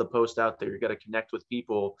to have the post out there. You got to connect with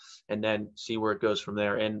people and then see where it goes from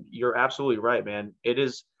there. And you're absolutely right, man. It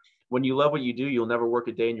is, when you love what you do, you'll never work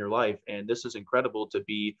a day in your life. And this is incredible to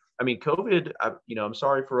be, COVID, I'm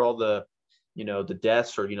sorry for all the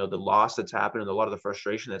deaths or, the loss that's happened and a lot of the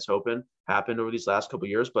frustration that's happened over these last couple of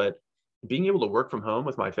years. But being able to work from home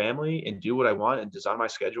with my family and do what I want and design my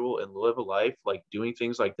schedule and live a life, like doing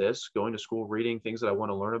things like this, going to school, reading things that I want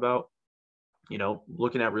to learn about,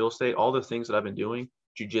 looking at real estate, all the things that I've been doing,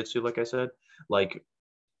 jujitsu, like I said, like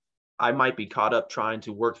I might be caught up trying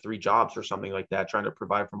to work 3 jobs or something like that, trying to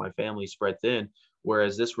provide for my family spread thin.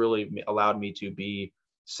 Whereas this really allowed me to be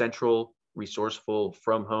central, resourceful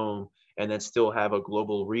from home, and then still have a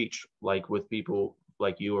global reach, like with people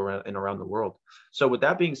like you around the world. So with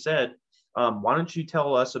that being said, why don't you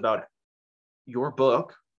tell us about your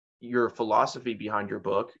book, your philosophy behind your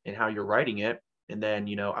book and how you're writing it. And then,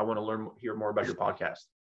 I want to hear more about your podcast.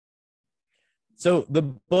 So the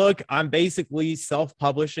book, I'm basically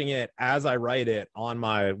self-publishing it as I write it on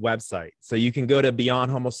my website. So you can go to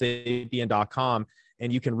beyondhomosapien.com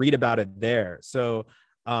and you can read about it there. So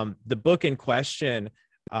the book in question,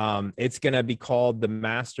 it's going to be called The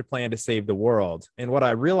Master Plan to Save the World. And what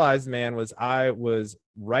I realized, man, was I was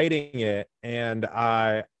writing it and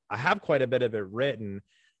I have quite a bit of it written.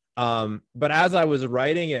 But as I was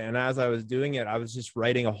writing it and as I was doing it, I was just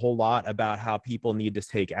writing a whole lot about how people need to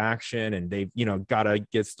take action and they've, got to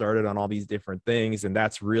get started on all these different things. And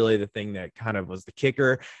that's really the thing that kind of was the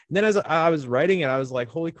kicker. And then as I was writing it, I was like,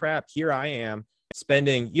 holy crap, here I am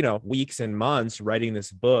spending, weeks and months writing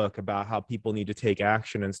this book about how people need to take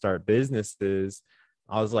action and start businesses.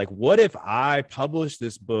 I was like, what if I publish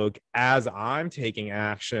this book as I'm taking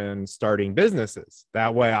action starting businesses?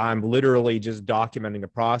 That way I'm literally just documenting the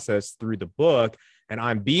process through the book, and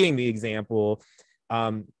I'm being the example.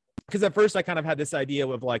 Because at first I kind of had this idea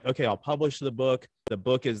of like, okay, I'll publish the book. The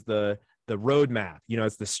book is the roadmap,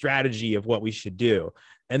 it's the strategy of what we should do.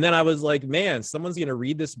 And then I was like, man, someone's going to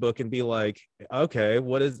read this book and be like, okay,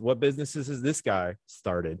 what businesses has this guy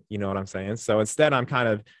started? You know what I'm saying? So instead I'm kind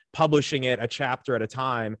of publishing it a chapter at a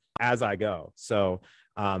time as I go. So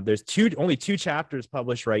there's only two chapters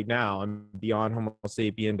published right now on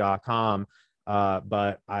beyondhomosapien.com.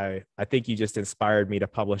 But I think you just inspired me to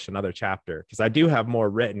publish another chapter, because I do have more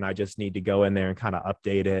written. I just need to go in there and kind of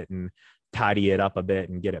update it and tidy it up a bit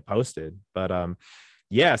and get it posted. But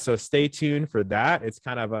yeah, so stay tuned for that. It's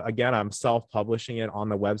kind of again, I'm self-publishing it on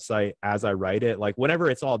the website as I write it. Like whenever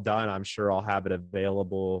it's all done, I'm sure I'll have it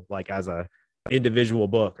available like as a individual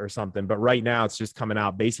book or something. But right now it's just coming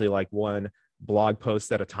out basically like one blog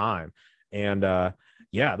post at a time. And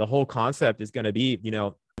yeah, the whole concept is going to be,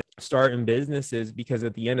 starting businesses, because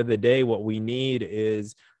at the end of the day, what we need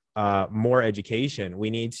is more education. We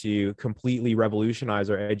need to completely revolutionize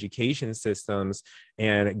our education systems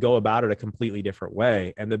and go about it a completely different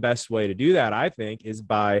way. And the best way to do that, I think, is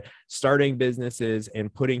by starting businesses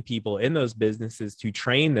and putting people in those businesses to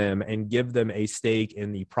train them and give them a stake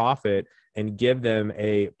in the profit and give them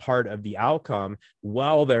a part of the outcome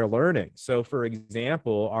while they're learning. So for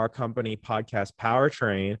example, our company Podcast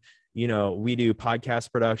Powertrain, we do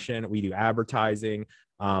podcast production, we do advertising,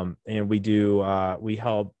 and we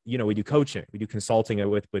help, we do coaching, we do consulting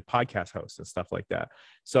with podcast hosts and stuff like that.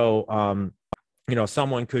 So,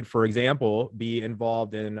 someone could, for example, be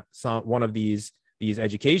involved in one of these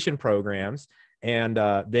education programs, and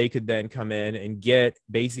they could then come in and get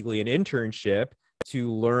basically an internship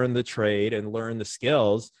to learn the trade and learn the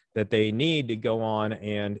skills that they need to go on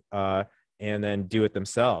and then do it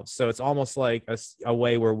themselves. So it's almost like a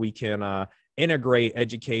way where we can integrate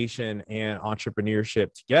education and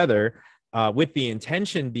entrepreneurship together, with the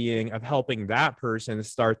intention being of helping that person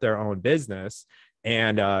start their own business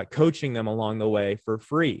and coaching them along the way for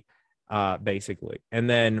free, basically. And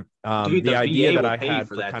then the idea that I had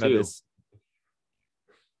for kind of this,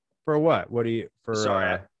 for what? What do you, for?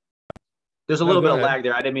 Sorry, there's a little bit of lag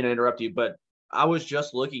there. I didn't mean to interrupt you, but I was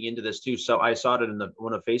just looking into this too. So I saw it in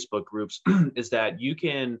one of the Facebook groups is that you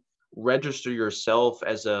can register yourself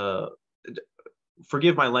as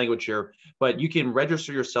forgive my language here, but you can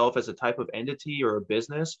register yourself as a type of entity or a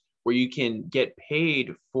business where you can get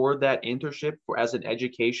paid for that internship as an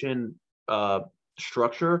education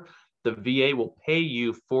structure. The VA will pay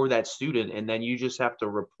you for that student, and then you just have to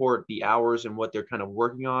report the hours and what they're kind of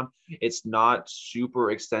working on. It's not super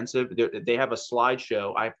extensive. They have a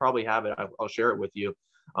slideshow. I probably have it. I'll share it with you.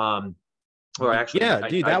 Or actually, yeah,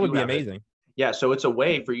 dude, that would be amazing. It. Yeah, so it's a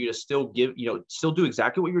way for you to still still do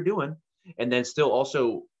exactly what you're doing, and then still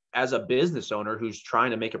also as a business owner who's trying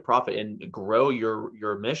to make a profit and grow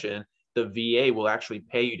your mission. The VA will actually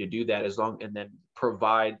pay you to do that and then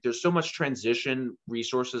provide. There's so much transition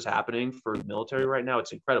resources happening for the military right now.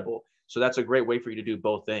 It's incredible. So that's a great way for you to do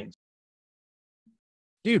both things.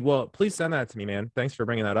 Dude, well, please send that to me, man. Thanks for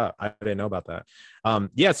bringing that up. I didn't know about that.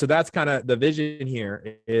 Yeah, so that's kind of the vision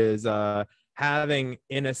here is having,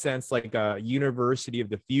 in a sense, like a university of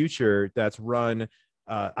the future that's run.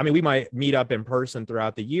 We might meet up in person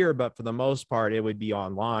throughout the year, but for the most part, it would be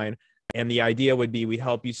online. And the idea would be we'd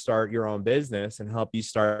help you start your own business and help you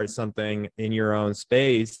start something in your own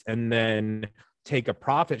space, and then take a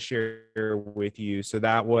profit share with you. So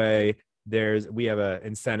that way we have an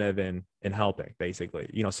incentive in helping, basically,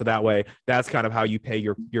 so that way that's kind of how you pay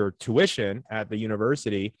your tuition at the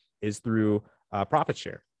university, is through profit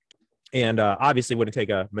share. And obviously wouldn't take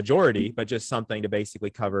a majority, but just something to basically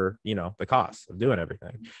cover, the costs of doing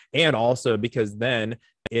everything. And also because then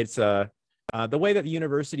it's the way that the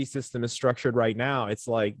university system is structured right now, it's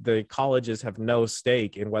like the colleges have no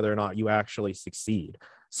stake in whether or not you actually succeed.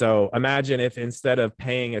 So imagine if instead of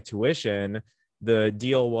paying a tuition, the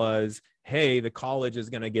deal was, hey, the college is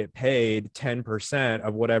going to get paid 10%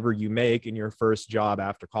 of whatever you make in your first job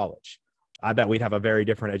after college. I bet we'd have a very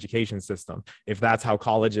different education system if that's how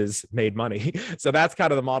colleges made money. So that's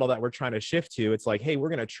kind of the model that we're trying to shift to. It's like, hey, we're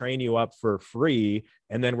going to train you up for free,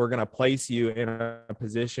 and then we're going to place you in a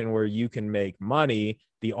position where you can make money.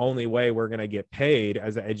 The only way we're going to get paid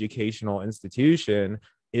as an educational institution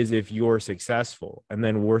is if you're successful. And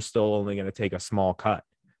then we're still only going to take a small cut,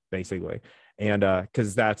 basically. And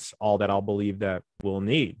because that's all that I'll believe that we'll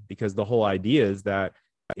need, because the whole idea is that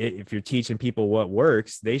if you're teaching people what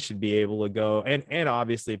works, they should be able to go and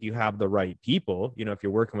obviously if you have the right people, if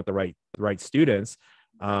you're working with the right students,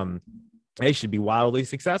 they should be wildly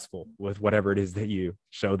successful with whatever it is that you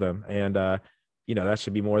show them. And, that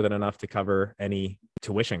should be more than enough to cover any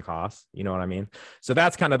tuition costs. You know what I mean? So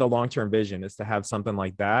that's kind of the long-term vision, is to have something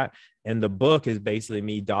like that. And the book is basically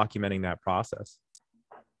me documenting that process.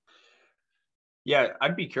 Yeah,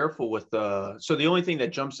 I'd be careful with so the only thing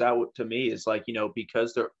that jumps out to me is like,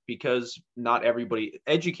 because not everybody,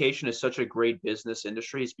 education is such a great business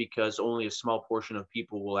industry, is because only a small portion of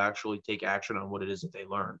people will actually take action on what it is that they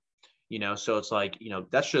learn. So it's like,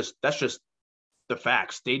 that's just the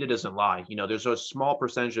facts. Data doesn't lie. There's a small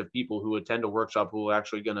percentage of people who attend a workshop who are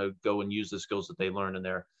actually going to go and use the skills that they learn in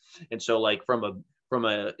there. And so like from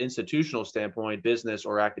a institutional standpoint, business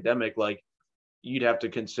or academic, like, you'd have to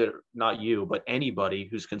consider, not you, but anybody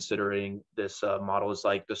who's considering this model, is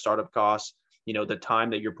like the startup costs, the time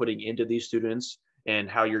that you're putting into these students, and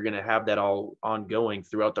how you're going to have that all ongoing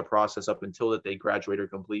throughout the process up until that they graduate or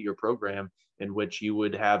complete your program, in which you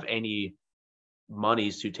would have any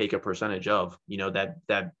monies to take a percentage of.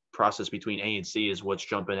 That process between A and C is what's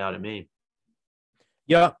jumping out at me.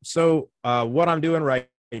 Yeah. So what I'm doing right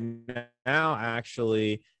now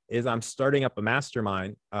actually is I'm starting up a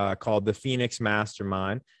mastermind called the Phoenix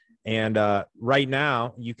Mastermind. And right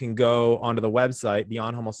now you can go onto the website,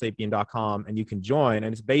 beyondhomosapien.com, and you can join.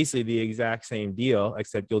 And it's basically the exact same deal,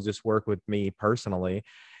 except you'll just work with me personally.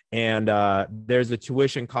 And there's a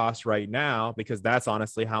tuition cost right now, because that's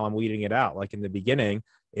honestly how I'm weeding it out. Like in the beginning,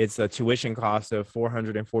 it's a tuition cost of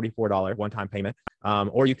 $444 one-time payment,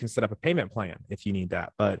 or you can set up a payment plan if you need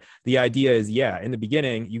that. But the idea is, in the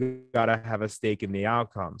beginning, you got to have a stake in the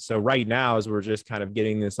outcome. So right now, as we're just kind of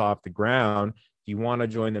getting this off the ground, if you want to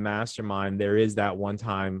join the mastermind, there is that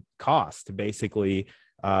one-time cost to basically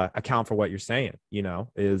account for what you're saying,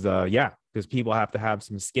 because people have to have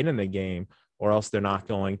some skin in the game, or else they're not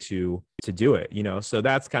going to do it, So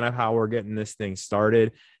that's kind of how we're getting this thing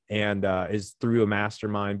started, and is through a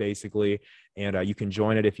mastermind basically. And you can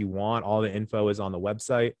join it if you want. All the info is on the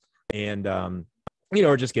website, and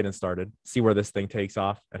we're just getting started, see where this thing takes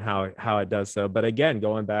off and how it does so. But again,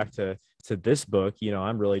 going back to this book,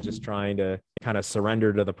 I'm really just trying to kind of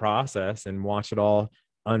surrender to the process and watch it all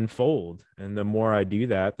unfold. And the more I do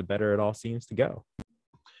that, the better it all seems to go.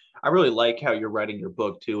 I really like how you're writing your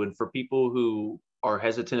book too. And for people who are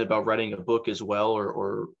hesitant about writing a book as well,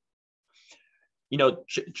 or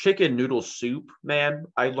chicken noodle soup, man,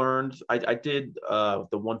 I learned, I did the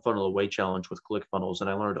One Funnel Away challenge with ClickFunnels, and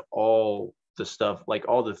I learned all the stuff, like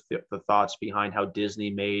all the thoughts behind how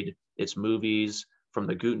Disney made its movies from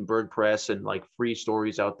the Gutenberg press, and like free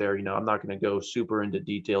stories out there. I'm not going to go super into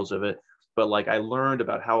details of it, but like I learned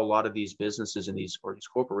about how a lot of these businesses and these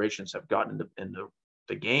corporations have gotten into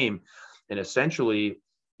the game. And essentially,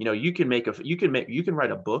 you can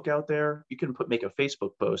write a book out there. You can make a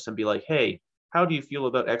Facebook post and be like, hey, how do you feel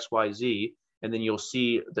about XYZ? And then you'll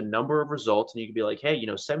see the number of results, and you can be like, hey,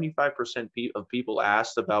 75% of people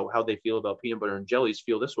asked about how they feel about peanut butter and jellies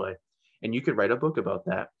feel this way. And you could write a book about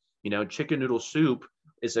that. Chicken noodle soup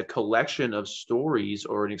is a collection of stories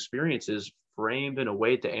or experiences framed in a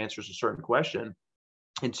way that answers a certain question.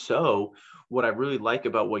 And so what I really like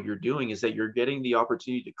about what you're doing is that you're getting the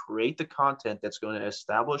opportunity to create the content that's going to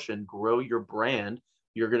establish and grow your brand.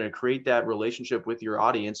 You're going to create that relationship with your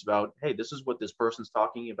audience about, hey, this is what this person's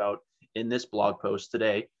talking about in this blog post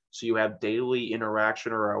today. So you have daily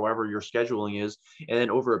interaction, or however your scheduling is. And then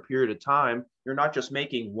over a period of time, you're not just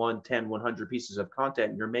making 10, 100 pieces of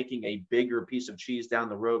content. You're making a bigger piece of cheese down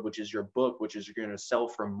the road, which is your book, which is you're going to sell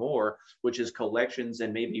for more, which is collections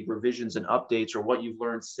and maybe revisions and updates, or what you've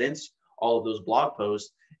learned since all of those blog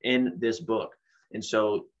posts in this book. And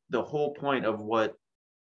so the whole point of what,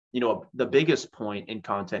 the biggest point in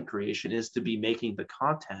content creation is to be making the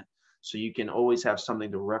content, so you can always have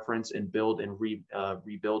something to reference and build and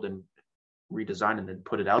rebuild and redesign, and then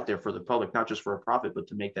put it out there for the public, not just for a profit, but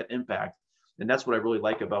to make that impact. And that's what I really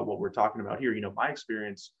like about what we're talking about here. My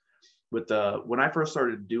experience with when I first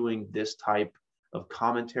started doing this type of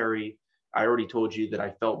commentary, I already told you that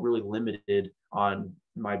I felt really limited on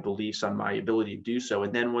my beliefs, on my ability to do so.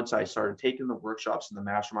 And then once I started taking the workshops and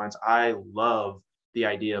the masterminds, I love the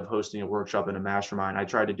idea of hosting a workshop in a mastermind. I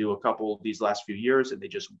tried to do a couple these last few years, and they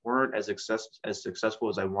just weren't as successful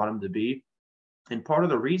as I want them to be. And part of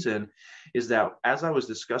the reason is that as I was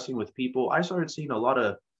discussing with people, I started seeing a lot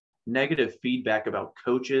of negative feedback about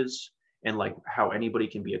coaches, and like how anybody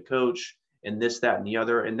can be a coach, and this, that, and the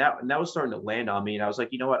other. And that was starting to land on me. And I was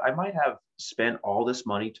like, you know what? I might have spent all this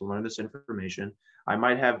money to learn this information. I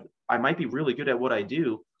might be really good at what I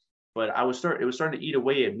do, but it was starting to eat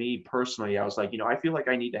away at me personally. I was like, I feel like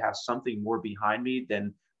I need to have something more behind me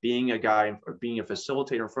than being a guy or being a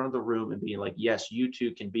facilitator in front of the room and being like, yes, you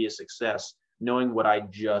too can be a success, knowing what I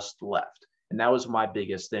just left. And that was my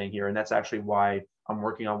biggest thing here. And that's actually why I'm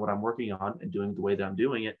working on what I'm working on and doing the way that I'm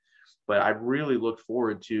doing it. But I really look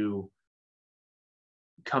forward to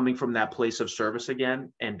coming from that place of service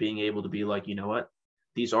again and being able to be like, you know what?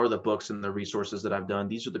 These are the books and the resources that I've done.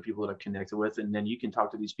 These are the people that I've connected with. And then you can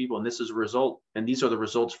talk to these people. And this is a result. And these are the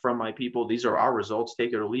results from my people. These are our results.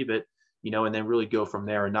 Take it or leave it, and then really go from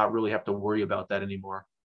there and not really have to worry about that anymore.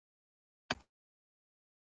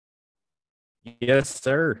 Yes,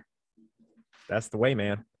 sir. That's the way,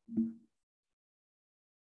 man.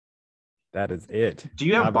 That is it. Do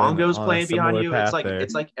you have bongos playing behind you?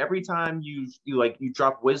 It's like every time you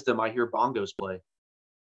drop wisdom, I hear bongos play.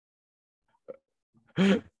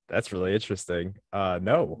 That's really interesting.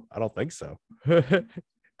 No, I don't think so.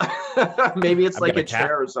 Maybe it's like a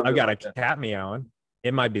chair or something. I've got a cat meowing.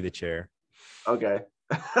 It might be the chair. Okay.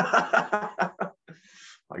 I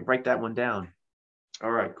write that one down.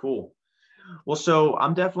 All right, cool. Well, so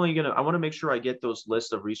I'm definitely I want to make sure I get those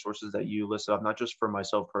lists of resources that you listed up, not just for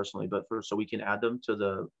myself personally, but so we can add them to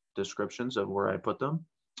the descriptions of where I put them.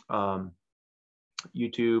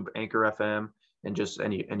 YouTube, Anchor FM, and just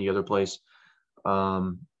any other place.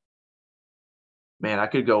 Man, I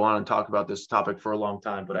could go on and talk about this topic for a long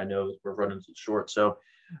time, but I know we're running short. So,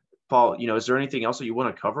 Paul, is there anything else that you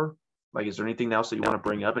want to cover? Like, is there anything else that you want to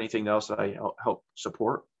bring up? Anything else that I help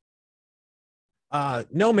support?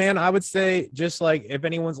 No, man, I would say just like if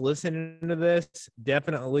anyone's listening to this,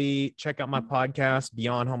 definitely check out my podcast,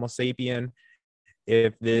 Beyond Homo Sapien.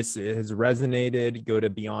 If this has resonated, go to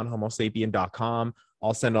beyondhomosapien.com.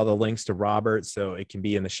 I'll send all the links to Robert so it can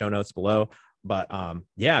be in the show notes below. But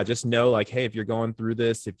yeah, just know like, hey, if you're going through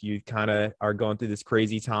this, if you kind of are going through this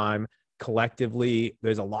crazy time, collectively,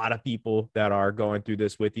 there's a lot of people that are going through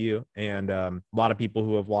this with you, and a lot of people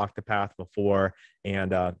who have walked the path before.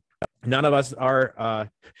 And none of us are,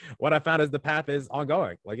 what I found is the path is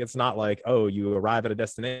ongoing. Like, it's not like, oh, you arrive at a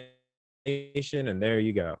destination and there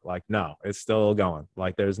you go. Like, no, it's still going.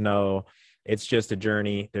 Like, it's just a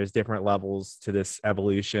journey. There's different levels to this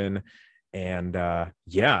evolution. And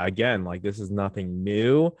yeah, again, like, this is nothing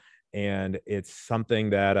new. And it's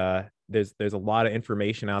something that there's a lot of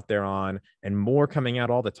information out there on, and more coming out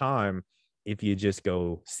all the time if you just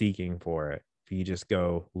go seeking for it, if you just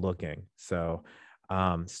go looking. So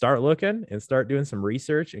start looking and start doing some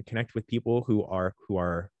research and connect with people who are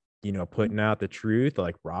putting out the truth,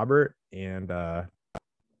 like Robert. And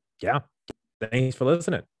yeah, thanks for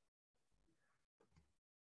listening.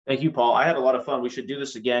 Thank you, Paul. I had a lot of fun. We should do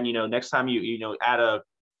this again. Next time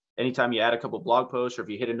anytime you add a couple of blog posts, or if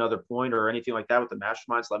you hit another point or anything like that with the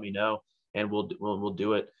masterminds, let me know and we'll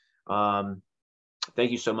do it.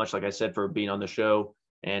 Thank you so much, like I said, for being on the show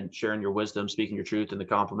and sharing your wisdom, speaking your truth, and the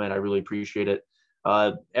compliment. I really appreciate it.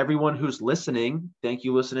 Everyone who's listening, thank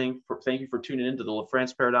you for tuning into the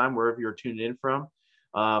LaFrance Paradigm, wherever you're tuning in from.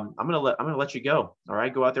 I'm gonna let you go. All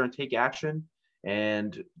right, go out there and take action.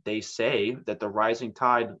 And they say that the rising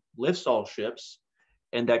tide lifts all ships,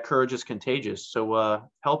 and that courage is contagious. So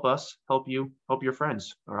help us, help you, help your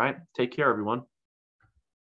friends. All right, take care, everyone.